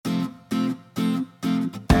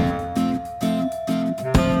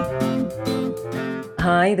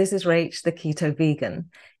Hi, this is Rach, the Keto Vegan.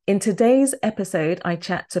 In today's episode, I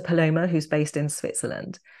chat to Paloma, who's based in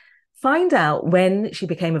Switzerland. Find out when she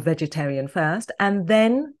became a vegetarian first and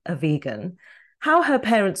then a vegan, how her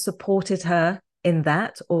parents supported her in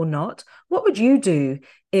that or not. What would you do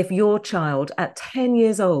if your child at 10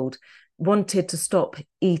 years old wanted to stop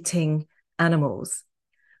eating animals?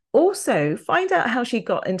 Also, find out how she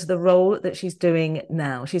got into the role that she's doing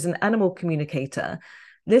now. She's an animal communicator.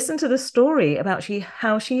 Listen to the story about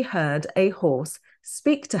how she heard a horse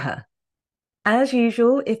speak to her. As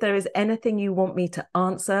usual, if there is anything you want me to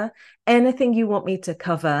answer, anything you want me to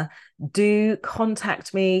cover, do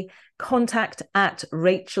contact me. Contact at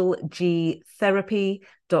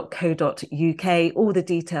rachelgtherapy.co.uk. All the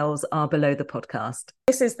details are below the podcast.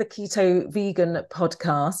 This is the Keto Vegan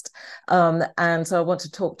podcast. And so I want to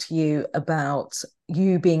talk to you about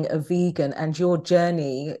you being a vegan and your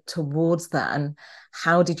journey towards that. And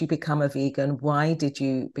how did you become a vegan? Why did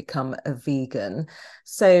you become a vegan?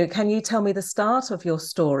 So can you tell me the start of your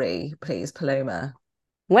story, please, Paloma?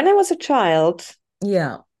 When I was a child,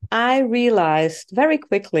 Yeah. I realized very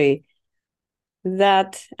quickly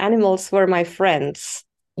that animals were my friends.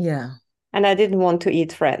 Yeah. And I didn't want to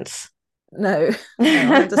eat friends. No,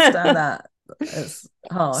 I understand that. It's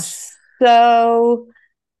harsh. So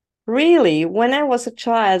really, when I was a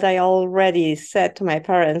child, I already said to my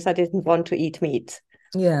parents I didn't want to eat meat.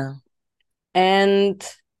 Yeah. And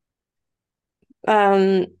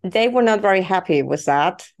they were not very happy with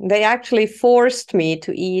that. They actually forced me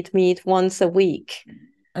to eat meat once a week.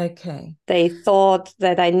 Okay. They thought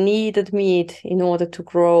that I needed meat in order to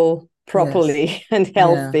grow properly Yes. and Yeah,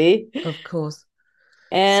 healthy. of course.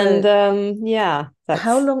 And So yeah,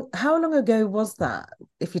 how that's long ago was that,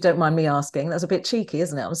 if you don't mind me asking? That's a bit cheeky,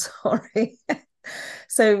 isn't it? I'm sorry.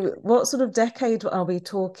 So what sort of decade are we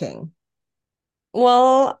talking?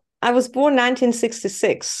 well, I was born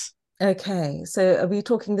 1966. Okay, so are we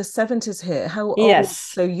talking the 70s here? How old? Yes,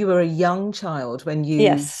 So you were a young child when you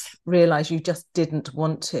yes, realized you just didn't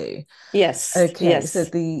want to. yes, Okay, so yes.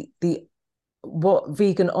 the what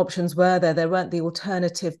vegan options were there? There weren't the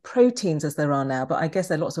alternative proteins as there are now, but I guess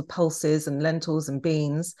there are lots of pulses and lentils and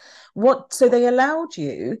beans. So they allowed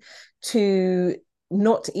you to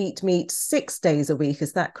not eat meat 6 days a week,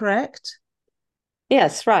 is that correct?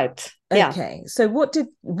 Yes, right. Yeah. Okay. So what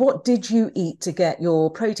did you eat to get your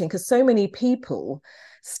protein? Because so many people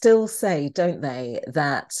still say, don't they,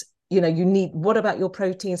 that you need, what about your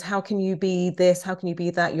proteins? How can you be this? How can you be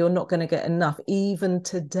that? You're not going to get enough. Even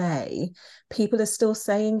today, people are still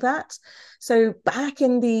saying that. So back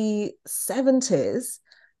in the 70s,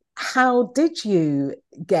 how did you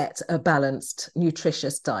get a balanced,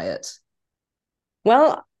 nutritious diet?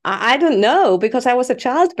 Well, I don't know because I was a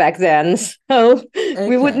child back then. So Okay.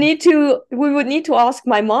 we would need to ask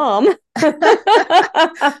my mom.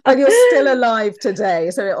 But you're still alive today,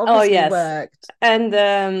 so it Oh obviously yes. worked.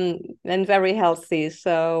 And very healthy.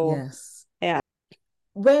 So Yes. yeah.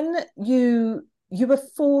 When you were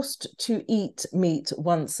forced to eat meat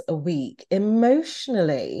once a week,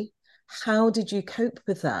 emotionally, how did you cope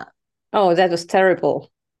with that? Oh, that was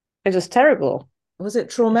terrible. It was terrible. Was it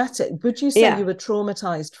traumatic? Would you say you Yeah. were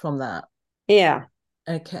traumatized from that? Yeah.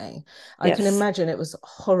 Okay. I can Yes. imagine it was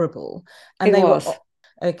horrible. And It they were was.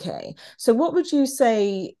 okay. So what would you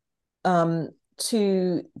say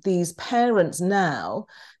to these parents now?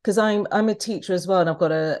 Because I'm a teacher as well, and I've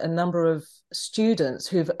got a number of students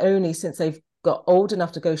who've only, since they've got old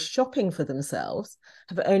enough to go shopping for themselves,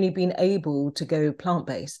 have only been able to go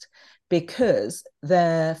plant-based because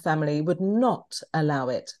their family would not allow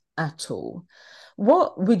it at all.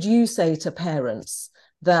 What would you say to parents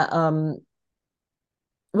that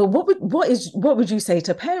well, what would you say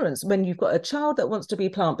to parents when you've got a child that wants to be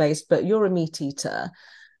plant-based, but you're a meat eater?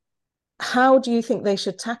 How do you think they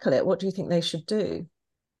should tackle it? What do you think they should do?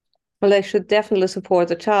 Well, they should definitely support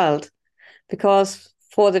the child because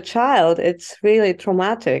for the child, it's really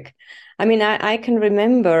traumatic. I mean, I can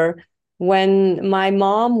remember when my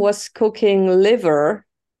mom was cooking liver,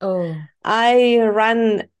 Oh, I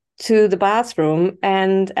ran to the bathroom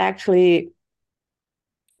and actually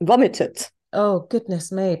vomited. oh,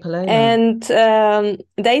 goodness me, Paloma. And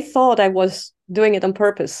they thought I was doing it on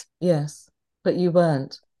purpose. Yes, but you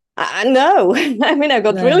weren't. I know. I mean, I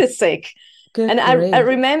got No, really sick. And good I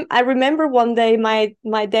grief. remember one day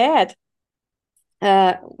my dad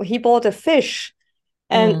he bought a fish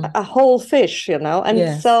and Mm, a whole fish, and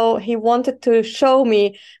yes. so he wanted to show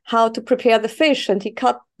me how to prepare the fish, and he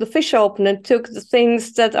cut the fish open and took the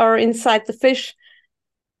things that are inside the fish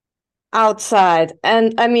outside.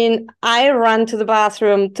 And I mean, I ran to the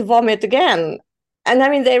bathroom to vomit again. And I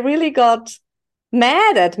mean, they really got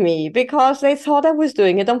mad at me because they thought I was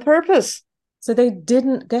doing it on purpose. So they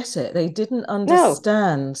didn't get it. They didn't No,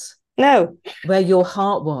 understand no, where your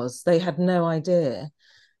heart was. They had no idea.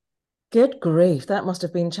 Good grief, that must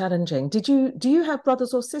have been challenging. Do you have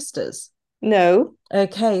brothers or sisters? no,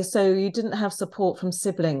 Okay, so you didn't have support from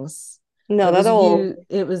siblings. not at all.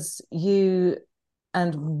 It was you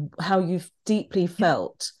and how you deeply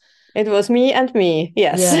felt. It was me and me,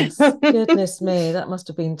 yes. Yes, goodness me, that must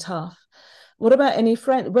have been tough. What about any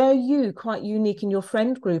friend? Were you quite unique in your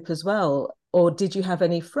friend group as well? Or did you have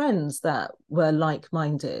any friends that were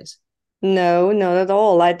like-minded? No, not at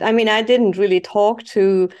all. I mean, I didn't really talk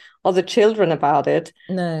to other children about it,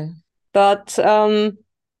 No. but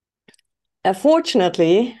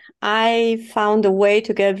fortunately, I found a way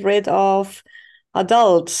to get rid of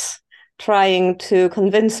adults trying to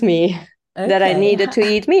convince me that I Okay. needed to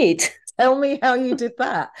eat meat. Tell me how you did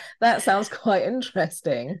that. That sounds quite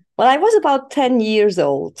interesting. Well, I was about 10 years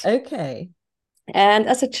old. Okay. And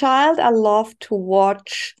as a child, I loved to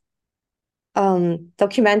watch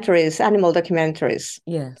documentaries, animal documentaries.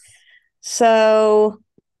 Yes. So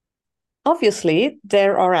obviously,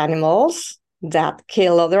 there are animals that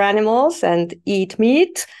kill other animals and eat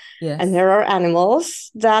meat, and Yes. there are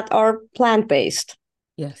animals that are plant-based.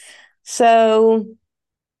 Yes. So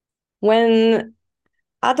when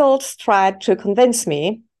adults tried to convince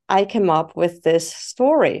me, I came up with this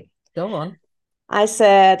story. Go on. I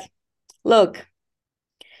said, look,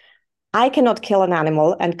 I cannot kill an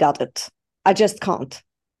animal and gut it. I just can't.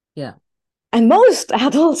 Yeah. And most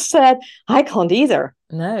adults said, I can't either.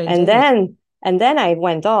 No, And indeed. then and then I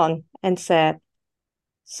went on and said,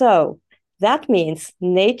 so that means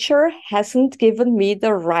nature hasn't given me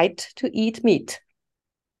the right to eat meat.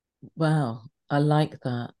 Wow. I like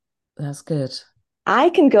that. That's good. I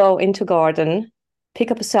can go into garden,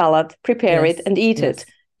 pick up a salad, prepare it, Yes. and eat it. Yes.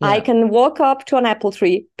 I Yeah. can walk up to an apple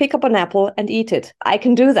tree, pick up an apple, and eat it. I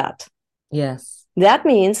can do that. Yes. That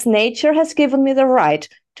means nature has given me the right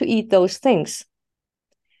to eat those things.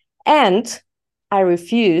 And I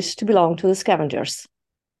refuse to belong to the scavengers.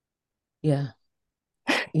 Yeah.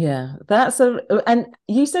 Yeah. And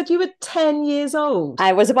you said you were 10 years old.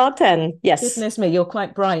 I was about 10, yes. Goodness me, you're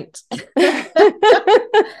quite bright.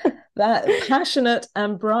 That passionate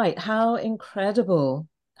and bright. How incredible.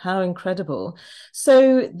 How incredible.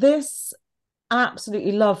 So this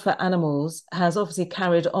absolutely love for animals has obviously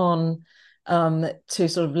carried on to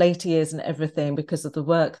sort of later years and everything because of the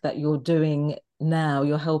work that you're doing now.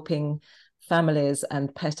 You're helping families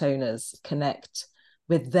and pet owners connect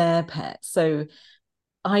with their pets. So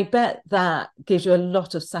I bet that gives you a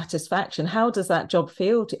lot of satisfaction. How does that job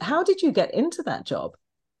feel? How did you get into that job?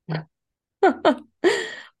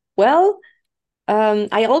 Well,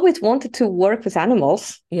 I always wanted to work with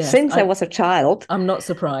animals Yes, since I was a child. I'm not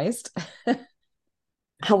surprised.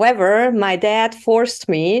 However, my dad forced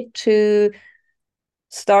me to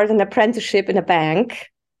start an apprenticeship in a bank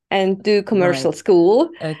and do commercial Right. school.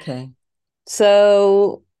 Okay.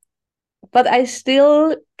 So, but I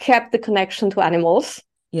still kept the connection to animals.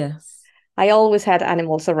 Yes. I always had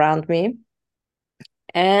animals around me.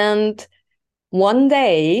 And one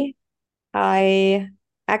day, I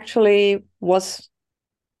actually was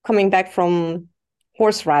coming back from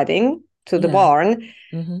horse riding to the Yeah. barn,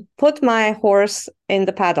 Mm-hmm. put my horse in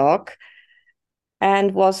the paddock,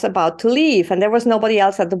 and was about to leave. And there was nobody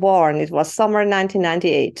else at the barn. It was summer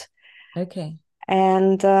 1998. Okay.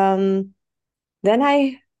 And then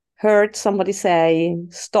I heard somebody say,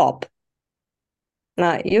 stop.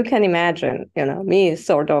 Now, you can imagine, me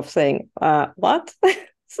sort of saying, what?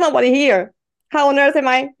 It's nobody here. How on earth am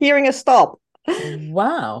I hearing a stop?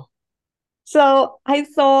 Wow. So I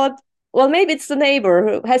thought, well, maybe it's the neighbor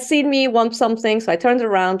who has seen me want something. So I turned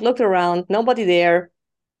around, looked around, nobody there.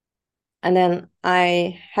 And then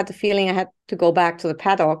I had the feeling I had to go back to the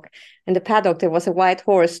paddock. In the paddock, there was a white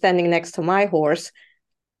horse standing next to my horse,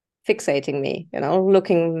 fixating me,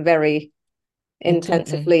 looking very Intently.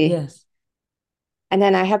 intensively. Yes. And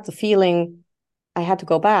then I had the feeling I had to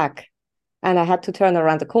go back and I had to turn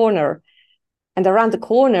around the corner. And around the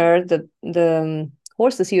corner, the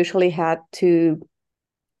horses usually had two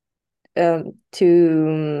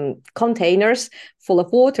containers full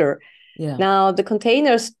of water. Yeah. Now, the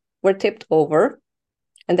containers were tipped over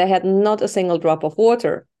and they had not a single drop of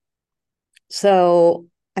water. So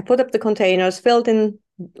I put up the containers, filled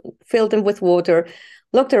them with water,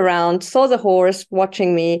 looked around, saw the horse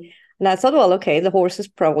watching me, and I thought, well, okay, the horse is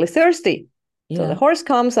probably thirsty. So the Yeah. horse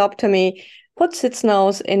comes up to me, puts its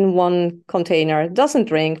nose in one container, doesn't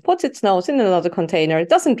drink, puts its nose in another container,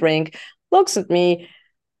 doesn't drink, looks at me,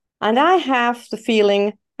 and I have the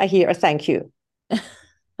feeling I hear a thank you.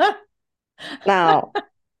 Now,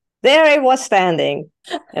 there I was standing,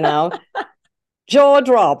 you know, jaw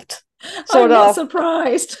dropped, I'm sort not of,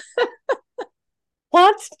 surprised.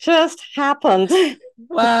 what just happened?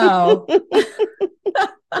 Wow.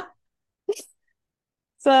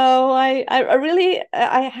 So I really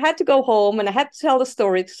I had to go home and I had to tell the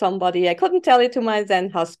story to somebody. I couldn't tell it to my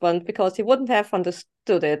then husband because he wouldn't have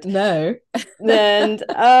understood it. No. And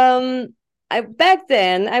I back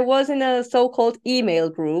then I was in a so-called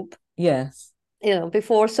email group. Yes.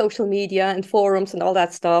 Before social media and forums and all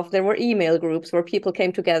that stuff, there were email groups where people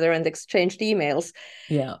came together and exchanged emails.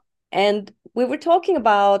 Yeah. And we were talking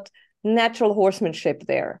about natural horsemanship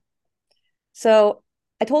there. So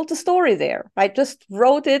I told the story there. I just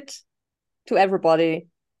wrote it to everybody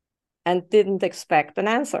and didn't expect an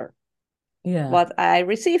answer. Yeah. But I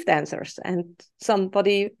received answers, and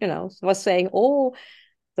somebody, was saying, "Oh,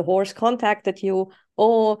 the horse contacted you.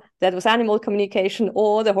 Oh, that was animal communication.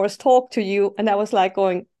 Oh, the horse talked to you." And I was like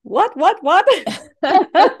going, "What?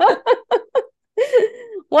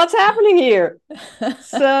 What's happening here?"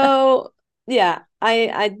 So yeah,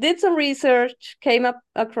 I did some research, came up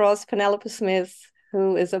across Penelope Smith,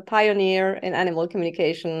 who is a pioneer in animal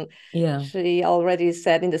communication. Yeah. She already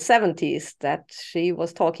said in the 70s that she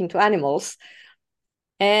was talking to animals.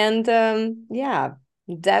 And yeah,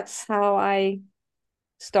 that's how I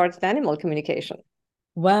started animal communication.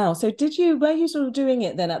 Wow. So were you sort of doing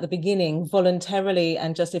it then at the beginning voluntarily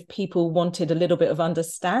and just if people wanted a little bit of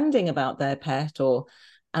understanding about their pet or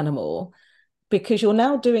animal? Because you're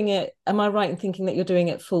now doing it, am I right in thinking that you're doing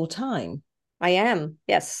it full time? I am,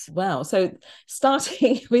 yes. Wow. So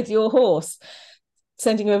starting with your horse,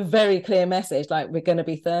 sending you a very clear message like we're going to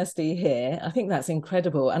be thirsty here. I think that's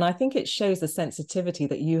incredible. And I think it shows the sensitivity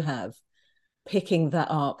that you have picking that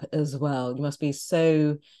up as well. You must be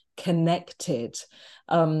so connected.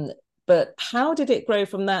 But how did it grow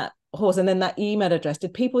from that horse and then that email address?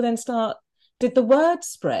 Did people then start, did the word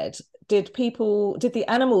spread? Did the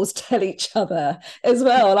animals tell each other as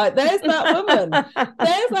well? Like, there's that woman,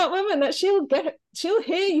 that she'll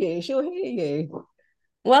hear you,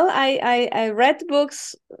 Well, I read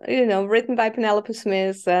books, written by Penelope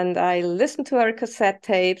Smith, and I listened to her cassette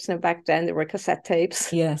tapes. And back then there were cassette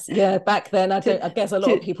tapes. Yes, yeah. Back then, I guess a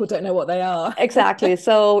lot of people don't know what they are. Exactly.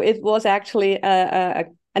 So it was actually an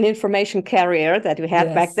information carrier that we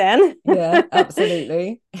had back Yes. then. Yeah,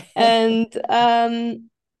 absolutely. And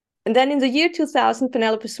then in the year 2000,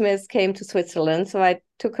 Penelope Smith came to Switzerland. So I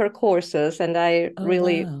took her courses and I Oh,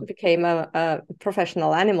 really wow. became a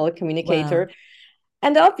professional animal communicator. Wow.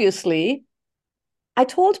 And obviously, I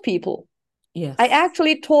told people. I Yes.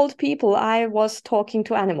 actually told people I was talking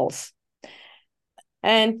to animals.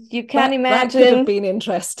 And you can That could have imagine. been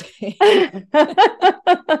interesting.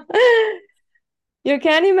 You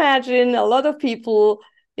can imagine a lot of people,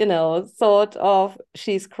 thought of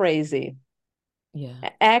she's crazy. Yeah.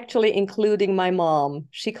 Actually, including my mom.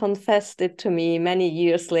 She confessed it to me many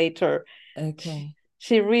years later. Okay.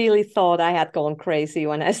 She really thought I had gone crazy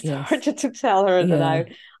when I Yes. started to tell her that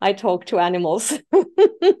Yeah. I talk to animals.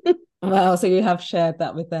 Wow. So you have shared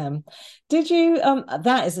that with them. Did you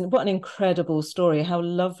that is what an incredible story. How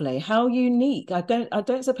lovely. How unique. I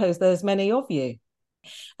don't suppose there's many of you.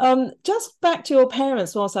 Just back to your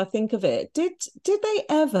parents whilst I think of it. Did they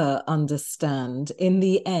ever understand in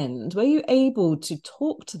the end? Were you able to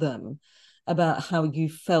talk to them about how you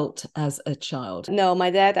felt as a child? No, my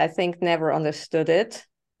dad, I think, never understood it.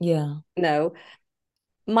 Yeah. No.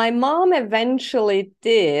 My mom eventually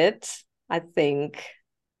did, I think,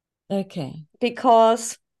 Okay.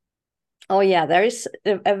 because, oh, yeah, there is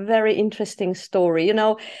a very interesting story.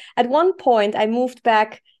 At one point, I moved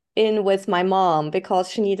back in with my mom because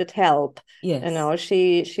she needed help. Yes.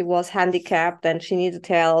 She was handicapped and she needed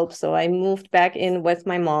help. So I moved back in with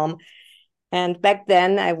my mom. And back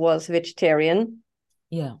then I was vegetarian.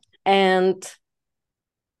 Yeah. And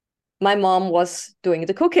my mom was doing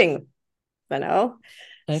the cooking, you know.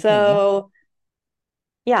 Okay. So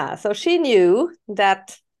yeah, so she knew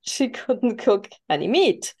that she couldn't cook any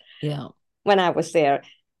meat Yeah. when I was there.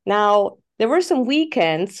 Now, there were some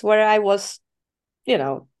weekends where I was, you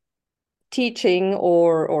know, teaching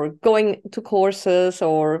or going to courses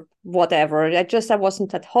or whatever. I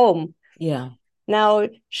wasn't at home. Yeah. Now,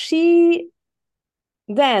 she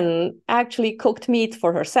then actually cooked meat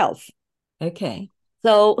for herself. Okay.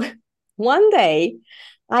 So one day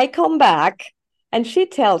I come back and she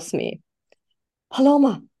tells me,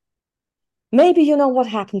 Paloma, maybe you know what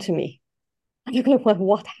happened to me. I'm like, well,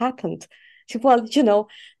 what happened? She said, well,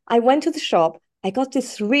 I went to the shop. I got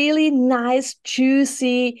this really nice,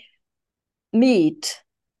 juicy meat,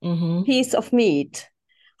 Mm-hmm. piece of meat.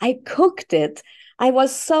 I cooked it. I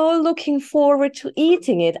was so looking forward to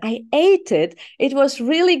eating it. I ate it. It was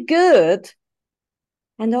really good.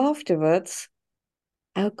 And afterwards,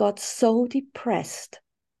 I got so depressed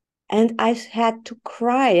and I had to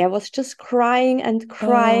cry. I was just crying and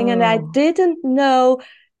crying, and I Oh, didn't know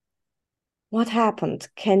what happened.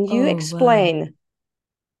 Can you oh, wow. explain?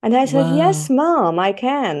 And I said, yes, Wow. Mom, I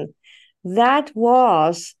can. That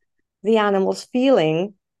was the animal's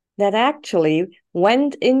feeling that actually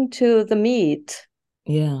went into the meat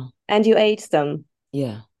Yeah. and you ate them.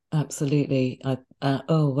 Yeah, absolutely.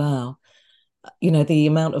 Oh, wow. The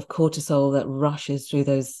amount of cortisol that rushes through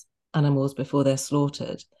those animals before they're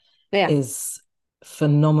slaughtered Yeah. is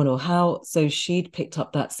phenomenal. So she'd picked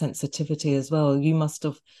up that sensitivity as well.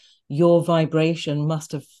 Your vibration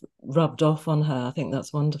must have rubbed off on her. I think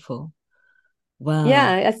that's wonderful. Wow.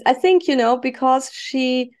 Yeah. I think, because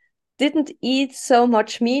she didn't eat so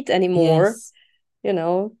much meat anymore,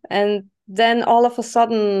 Yes. and then all of a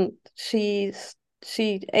sudden she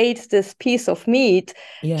ate this piece of meat.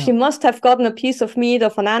 Yeah. She must have gotten a piece of meat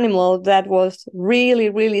of an animal that was really,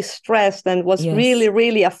 really stressed and was really, Yes.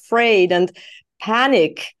 really afraid and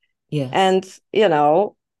panic. Yes. And,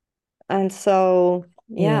 and so,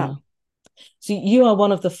 yeah. Yeah. So you are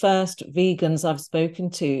one of the first vegans I've spoken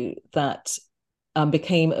to that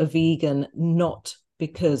became a vegan not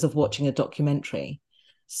because of watching a documentary.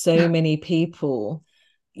 So many people,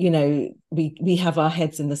 we have our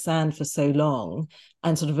heads in the sand for so long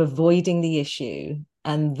and sort of avoiding the issue,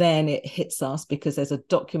 and then it hits us because there's a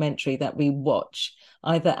documentary that we watch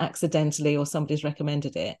either accidentally or somebody's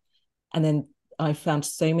recommended it, and then I've found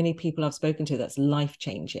so many people I've spoken to that's life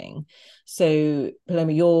changing. So,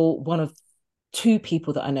 Paloma, you're one of two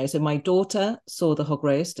people that I know. So my daughter saw the hog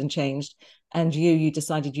roast and changed, and you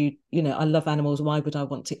decided I love animals. Why would I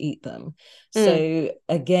want to eat them? Mm. So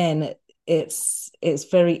again, it's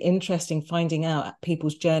very interesting finding out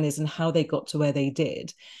people's journeys and how they got to where they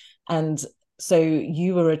did. And so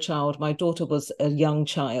you were a child. My daughter was a young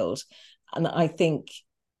child, and I think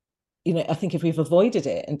if we've avoided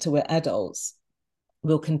it until we're adults,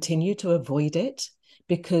 we'll continue to avoid it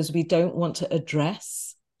because we don't want to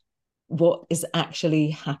address what is actually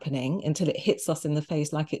happening until it hits us in the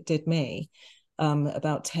face like it did me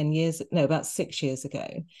about 6 years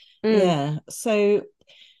ago. Mm. Yeah. So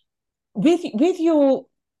with your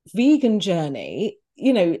vegan journey,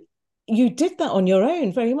 you did that on your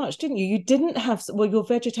own very much, didn't you? You didn't have, well, you're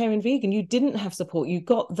vegetarian vegan, you didn't have support. You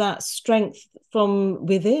got that strength from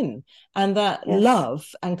within and that Yes. love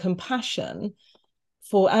and compassion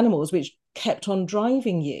for animals, which kept on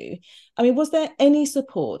driving you. I mean, was there any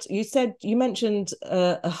support? You mentioned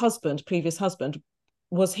previous husband.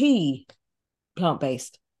 Was he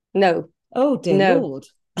plant-based? No, Oh, dear no, Lord.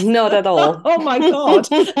 not at all. Oh, my God.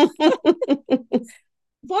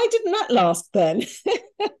 Why didn't that last then?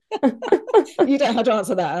 You don't have to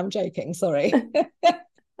answer that. I'm joking. Sorry.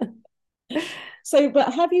 So,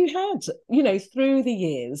 but have you had, through the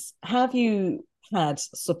years, have you had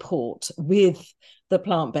support with the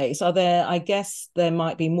plant based? I guess there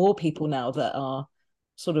might be more people now that are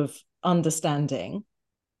sort of understanding.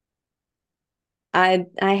 I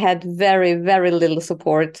had very, very little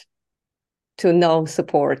support to no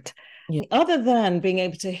support. Yeah. Other than being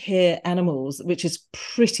able to hear animals, which is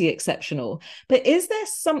pretty exceptional, but is there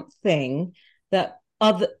something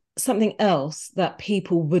else that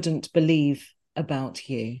people wouldn't believe about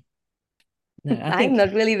you? No, I I'm think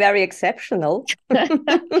not really very exceptional.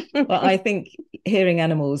 well, I think hearing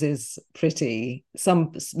animals is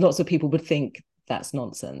lots of people would think that's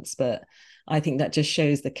nonsense, but I think that just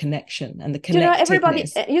shows the connection and the Everybody,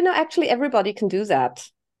 connectedness. actually everybody can do that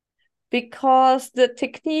because the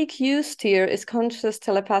technique used here is conscious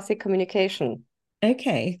telepathic communication.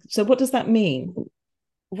 Okay, so what does that mean?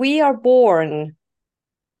 We are born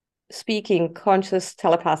speaking conscious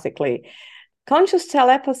telepathically. Conscious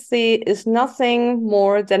telepathy is nothing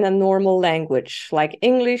more than a normal language like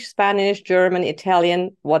English, Spanish, German,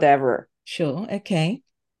 Italian, whatever. Sure, okay.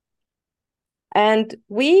 And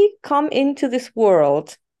we come into this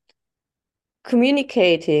world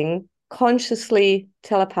communicating consciously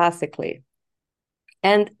telepathically.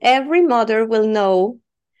 And every mother will know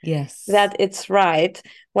Yes. that it's right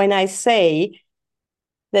when I say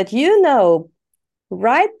that,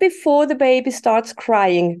 right before the baby starts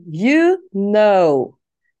crying, it's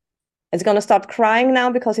going to start crying now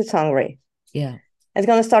because it's hungry. Yeah. It's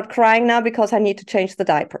going to start crying now because I need to change the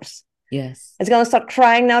diapers. Yes. It's going to start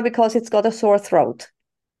crying now because it's got a sore throat.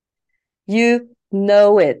 You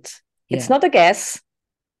know it. It's Yeah. not a guess.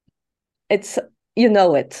 It's, you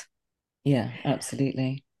know it. Yeah,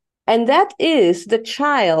 absolutely. And that is the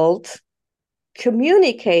child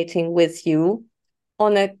communicating with you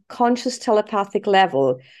on a conscious telepathic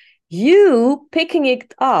level, you picking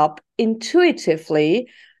it up intuitively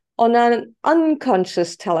on an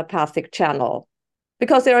unconscious telepathic channel,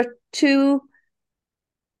 because there are two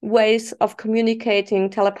ways of communicating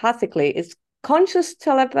telepathically. It's conscious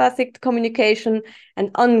telepathic communication and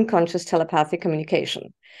unconscious telepathic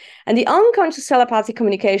communication. And the unconscious telepathic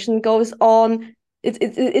communication goes on,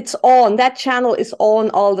 it's on, that channel is on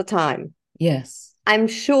all the time. Yes. I'm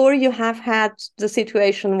sure you have had the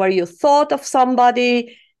situation where you thought of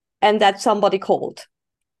somebody and that somebody called.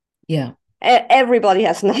 Yeah. Everybody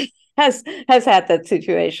has had that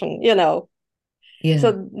situation, you know. Yeah.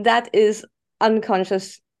 So that is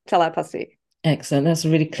unconscious telepathy. Excellent. That's a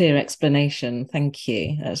really clear explanation. Thank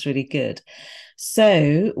you. That's really good.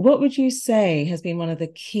 So, what would you say has been one of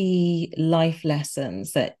the key life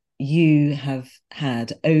lessons that you have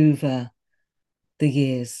had over the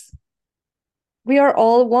years? We are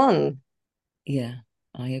all one. Yeah,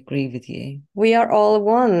 I agree with you. We are all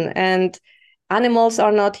one. And animals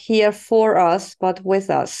are not here for us, but with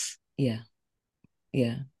us. Yeah.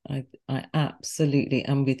 Yeah. I absolutely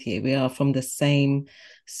am with you. We are from the same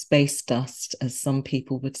space dust, as some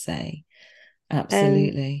people would say.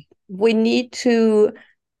 Absolutely. And we need to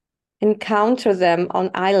encounter them on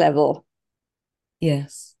eye level.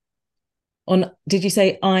 Yes. Did you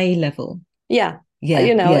say eye level? Yeah. Yeah,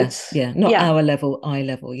 It's not our level, eye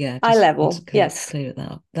level. Yeah, eye just want level. to Yes. clear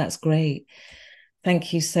that up. That's great.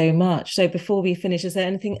 Thank you so much. So before we finish, is there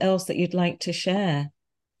anything else that you'd like to share?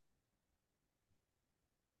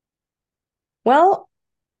 Well,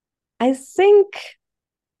 I think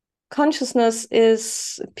consciousness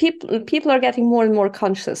is people are getting more and more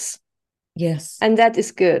conscious. Yes. And that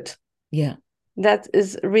is good. Yeah. That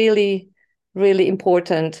is really, really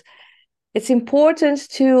important. It's important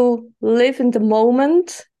to live in the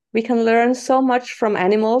moment. We can learn so much from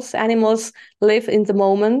animals. Animals live in the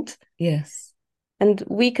moment. Yes. And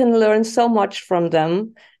we can learn so much from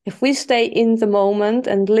them. If we stay in the moment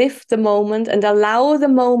and live the moment and allow the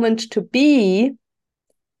moment to be,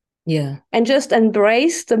 yeah, and just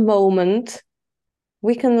embrace the moment,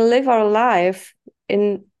 we can live our life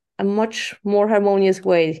in a much more harmonious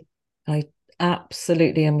way. I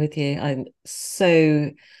absolutely am with you. I'm so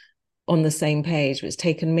on the same page. It's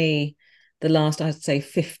taken me the last, I'd say,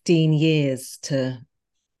 15 years to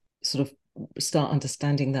sort of start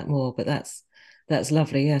understanding that more. But that's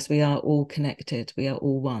lovely. Yes, we are all connected. We are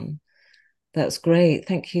all one. That's great.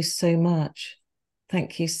 Thank you so much.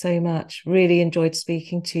 Thank you so much. Really enjoyed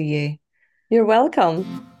speaking to you. You're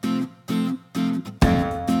welcome.